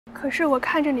可是我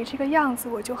看着你这个样子，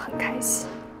我就很开心。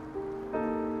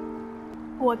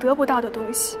我得不到的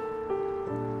东西，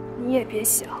你也别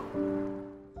想。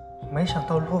没想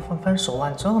到陆纷纷手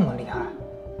腕这么厉害，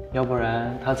要不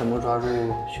然他怎么抓住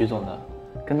徐总的？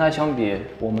跟他相比，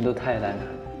我们都太难看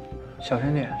了。小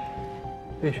心点，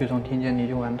被徐总听见你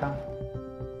就完蛋了。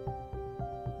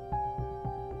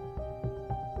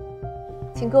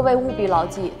请各位务必牢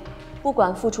记，不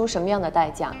管付出什么样的代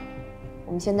价，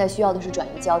我们现在需要的是转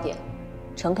移焦点，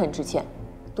诚恳致歉，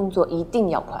动作一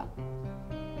定要快。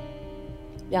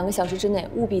2个小时之内，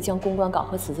务必将公关稿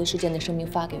和此次事件的声明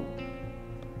发给我。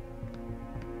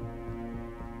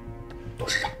董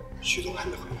事长，徐总还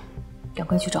没回来，赶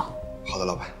快去找。好的，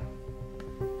老板。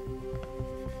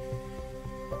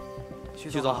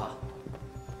徐总好。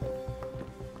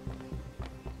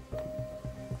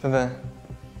纷纷，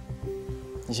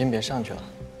你先别上去了。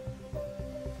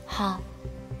好，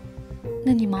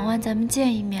那你忙完咱们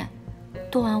见一面，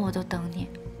多晚我都等你。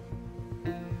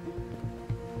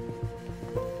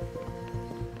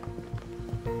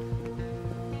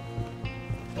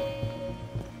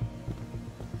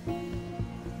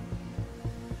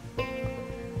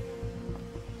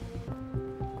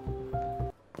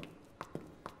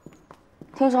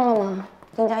听说了吗？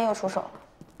丁家又出手了。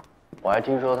我还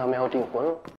听说他们要订婚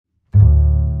了。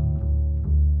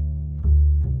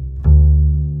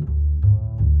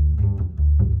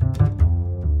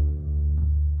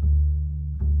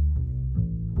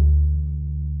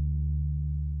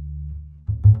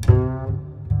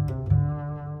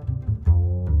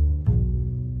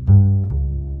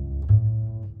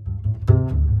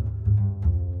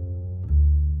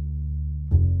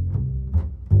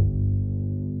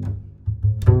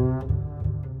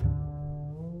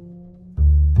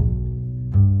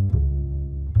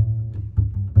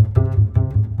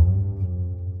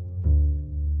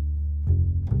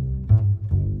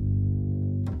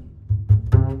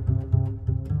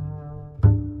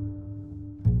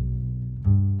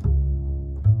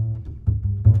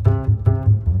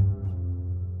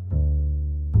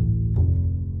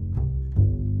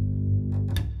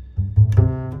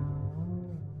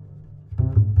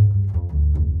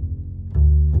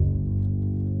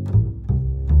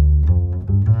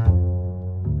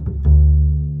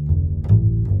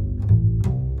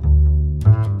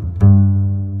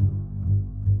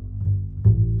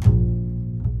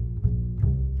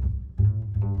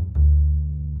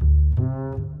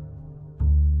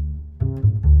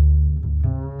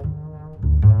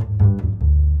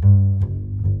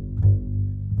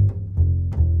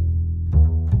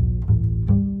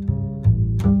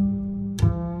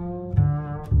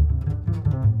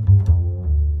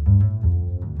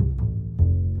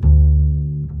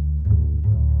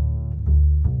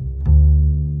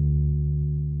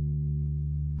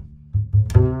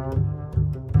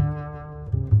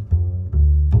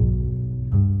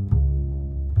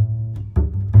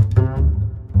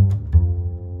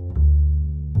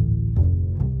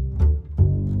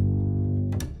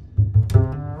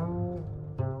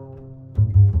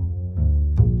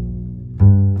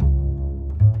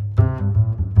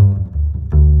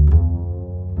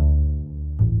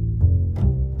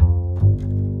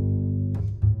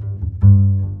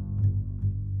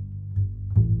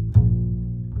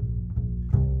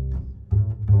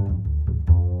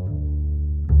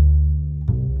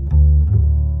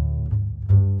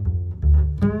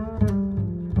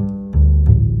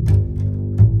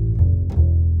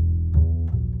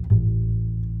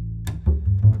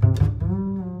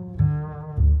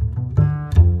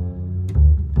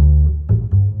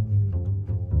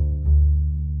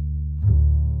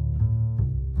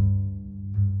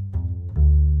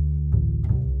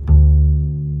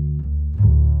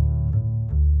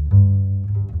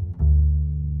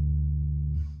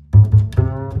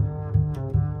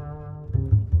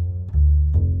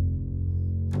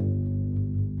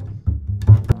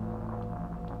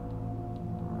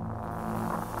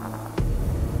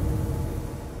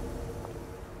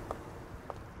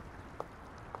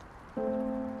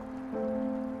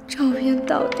照片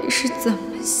到底是怎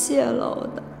么泄露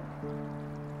的？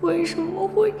为什么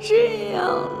会这样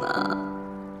呢？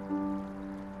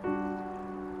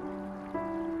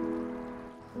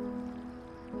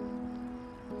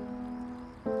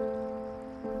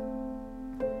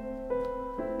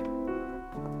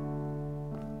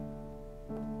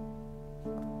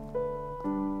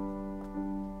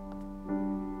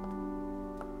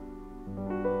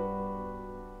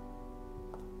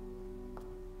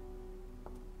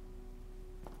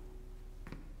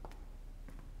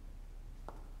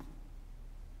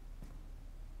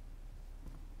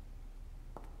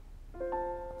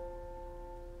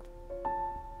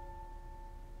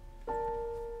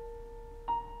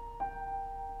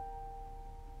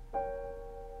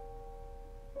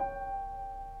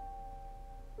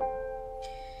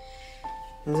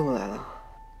你怎么来了？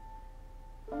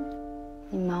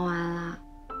你忙完了？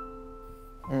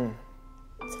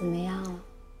怎么样了？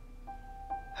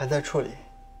还在处理。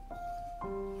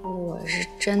我是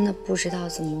真的不知道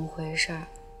怎么回事儿。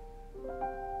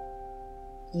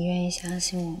你愿意相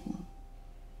信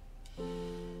我吗？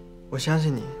我相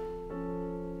信你，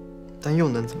但又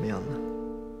能怎么样呢？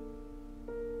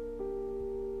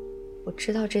我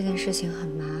知道这件事情很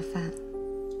麻烦，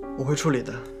我会处理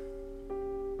的。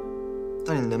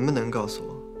但你能不能告诉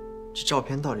我，这照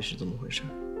片到底是怎么回事？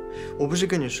我不是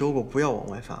跟你说过不要往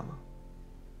外发吗？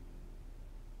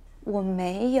我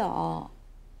没有。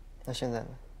那现在呢？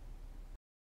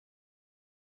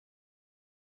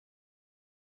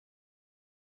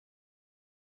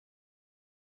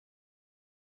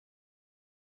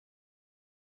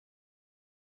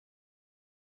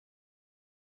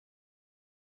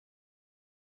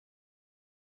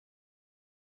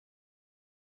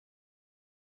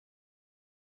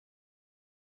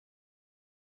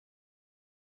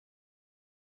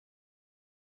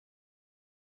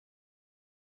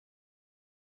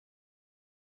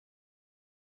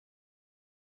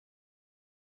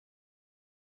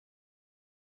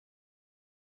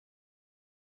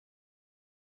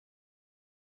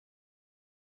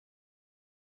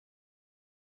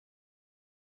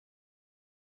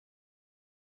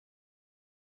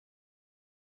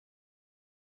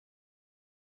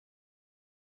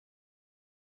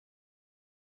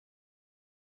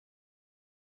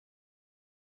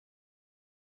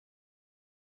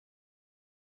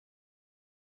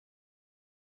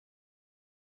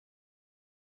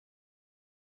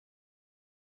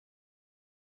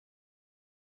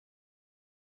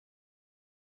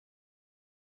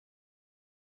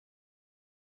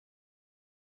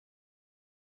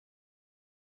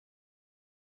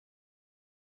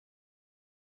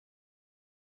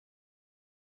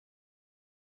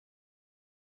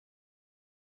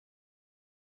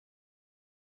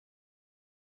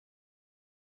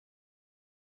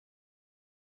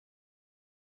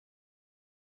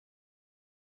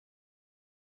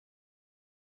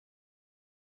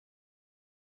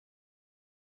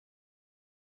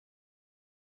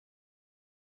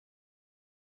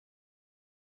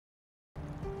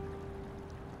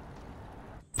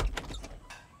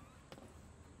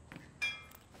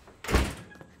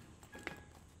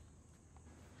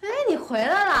你回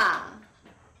来啦！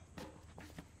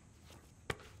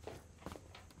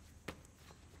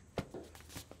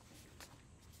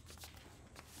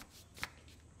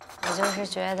我就是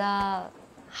觉得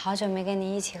好久没跟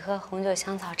你一起喝红酒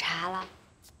香草茶了。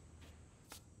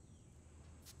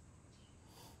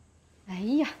哎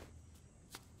呀，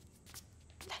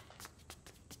来，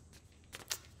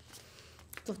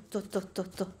坐。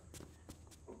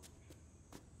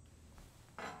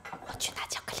我去拿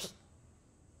巧克力。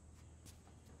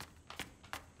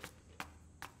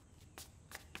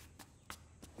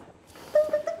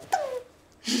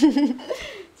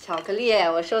巧克力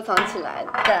我收藏起来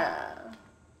的。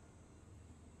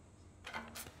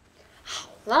好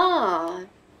啦，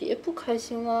别不开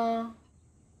心了。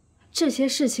这些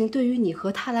事情对于你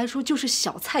和他来说就是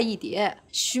小菜一碟。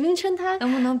许明辰他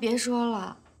能不能别说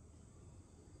了？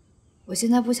我现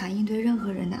在不想应对任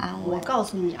何人的安慰。我告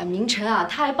诉你啊，明辰啊，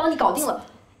他还帮你搞定了。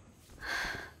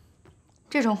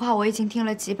这种话我已经听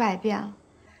了几百遍了，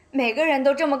每个人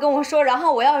都这么跟我说，然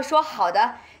后我要说好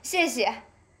的，谢谢。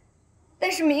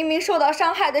但是明明受到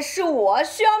伤害的是我，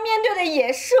需要面对的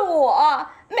也是我，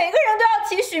每个人都要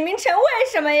提许明辰，为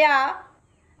什么呀？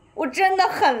我真的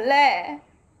很累。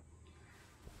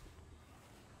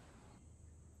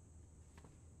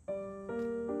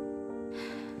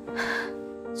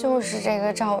就是这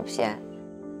个照片，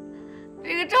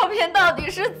这个照片到底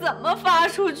是怎么发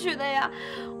出去的呀？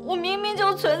我明明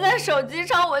就存在手机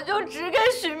上，我就只给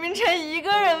许明辰一个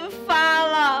人发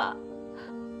了。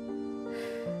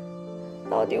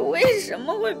到底为什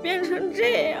么会变成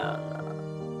这样呢？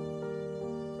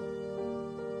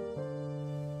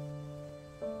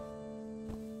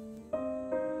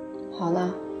好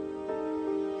了，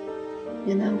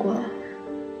别难过了。